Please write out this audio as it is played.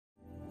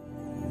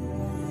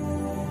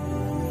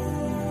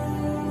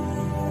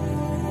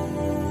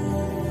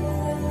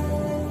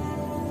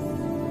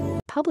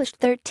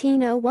published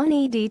 1301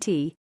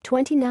 EDT,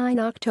 29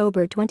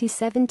 October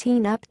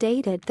 2017.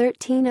 Updated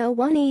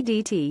 1301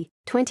 EDT,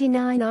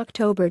 29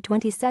 October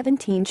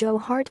 2017. Joe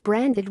Hart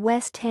branded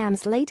West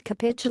Ham's late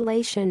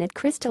capitulation at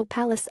Crystal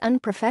Palace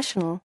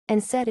unprofessional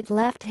and said it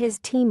left his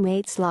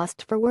teammates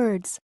lost for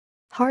words.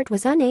 Hart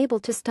was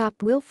unable to stop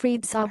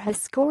Wilfried Zaha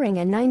scoring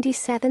a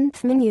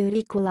 97th-minute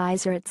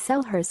equalizer at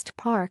Selhurst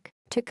Park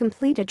to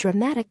complete a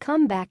dramatic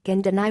comeback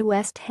and deny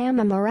West Ham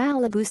a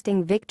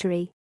morale-boosting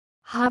victory.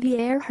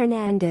 Javier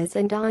Hernandez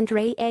and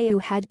Andre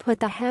Ayew had put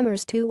the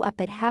Hammers 2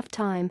 up at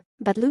halftime,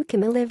 but Luka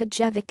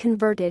Milivojevic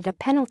converted a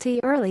penalty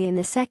early in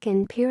the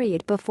second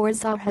period before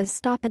Zaha's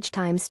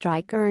stoppage-time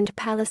strike earned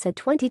Palace a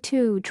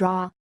 22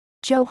 draw.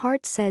 Joe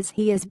Hart says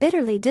he is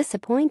bitterly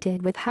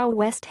disappointed with how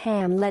West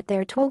Ham let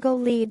their Togo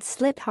lead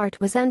slip. Hart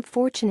was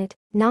unfortunate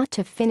not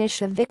to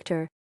finish a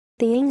victor.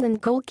 The England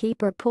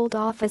goalkeeper pulled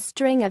off a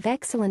string of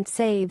excellent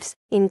saves,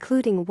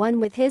 including one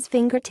with his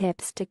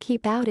fingertips to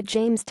keep out a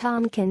James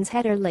Tompkins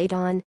header late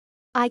on.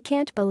 "I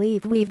can't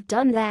believe we've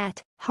done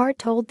that," Hart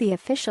told the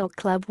official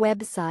club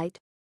website.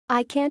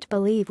 "I can't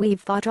believe we've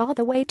fought all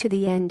the way to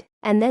the end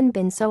and then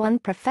been so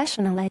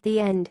unprofessional at the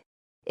end.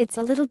 It's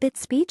a little bit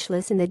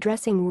speechless in the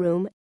dressing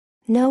room.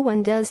 No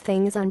one does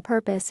things on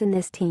purpose in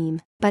this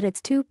team, but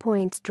it's 2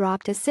 points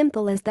dropped, as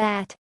simple as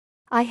that.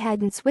 I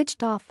hadn't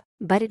switched off,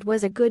 but it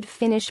was a good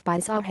finish by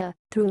Zaha,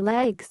 through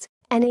legs,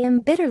 and I am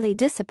bitterly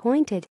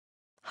disappointed."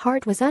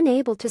 Hart was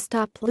unable to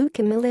stop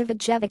Luka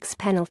Milivojevic's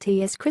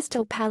penalty as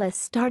Crystal Palace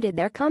started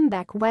their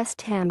comeback.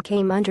 West Ham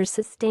came under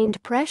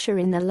sustained pressure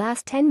in the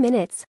last 10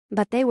 minutes,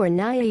 but they were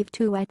naive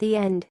too at the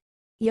end.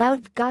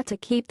 "You've got to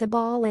keep the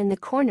ball in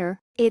the corner,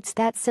 it's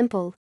that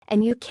simple.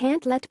 And you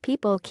can't let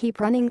people keep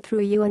running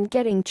through you and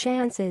getting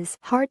chances,"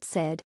 Hart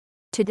said.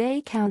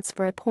 "Today counts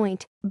for a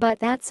point, but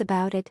that's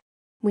about it.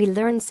 We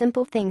learn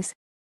simple things."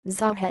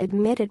 Zaha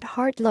admitted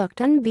Hart looked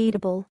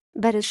unbeatable,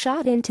 but a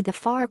shot into the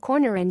far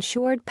corner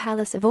ensured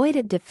Palace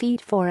avoided defeat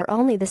for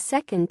only the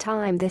second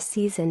time this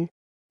season.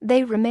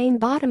 They remain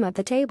bottom of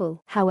the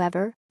table,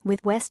 however,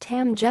 with West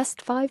Ham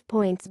just 5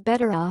 points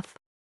better off.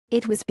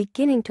 "It was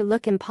beginning to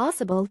look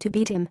impossible to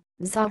beat him,"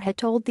 Zaha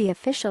told the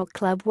official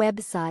club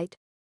website.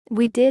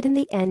 "We did in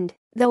the end,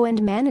 though,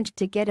 and managed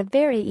to get a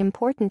very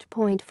important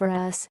point for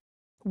us."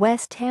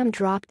 West Ham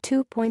dropped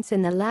 2 points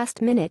in the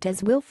last minute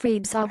as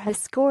Wilfried Zaha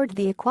scored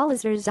the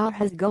equalizer.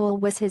 Zaha's goal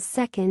was his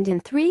second in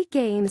 3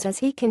 games as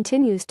he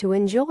continues to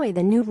enjoy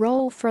the new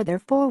role further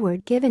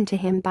forward given to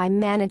him by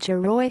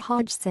manager Roy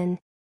Hodgson.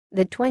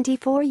 The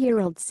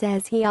 24-year-old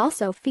says he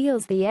also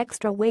feels the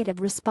extra weight of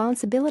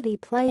responsibility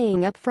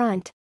playing up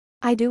front.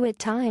 "I do at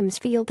times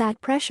feel that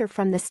pressure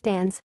from the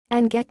stands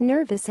and get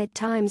nervous at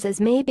times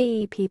as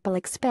maybe people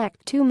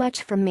expect too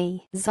much from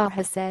me,"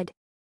 Zaha said.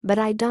 "But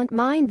I don't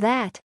mind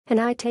that, and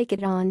I take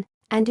it on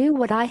and do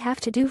what I have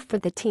to do for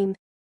the team.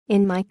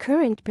 In my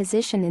current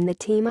position in the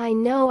team, I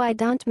know I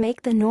don't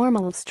make the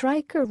normal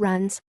striker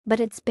runs, but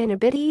it's been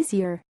a bit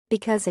easier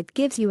because it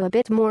gives you a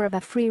bit more of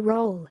a free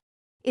role.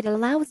 It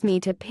allows me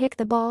to pick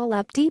the ball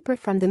up deeper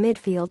from the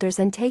midfielders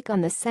and take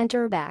on the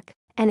centre back,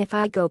 and if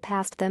I go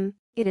past them,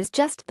 it is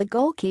just the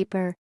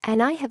goalkeeper,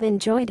 and I have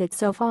enjoyed it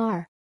so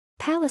far."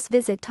 Palace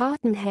visit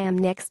Tottenham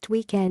next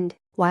weekend,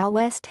 while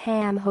West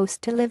Ham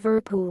host to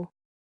Liverpool.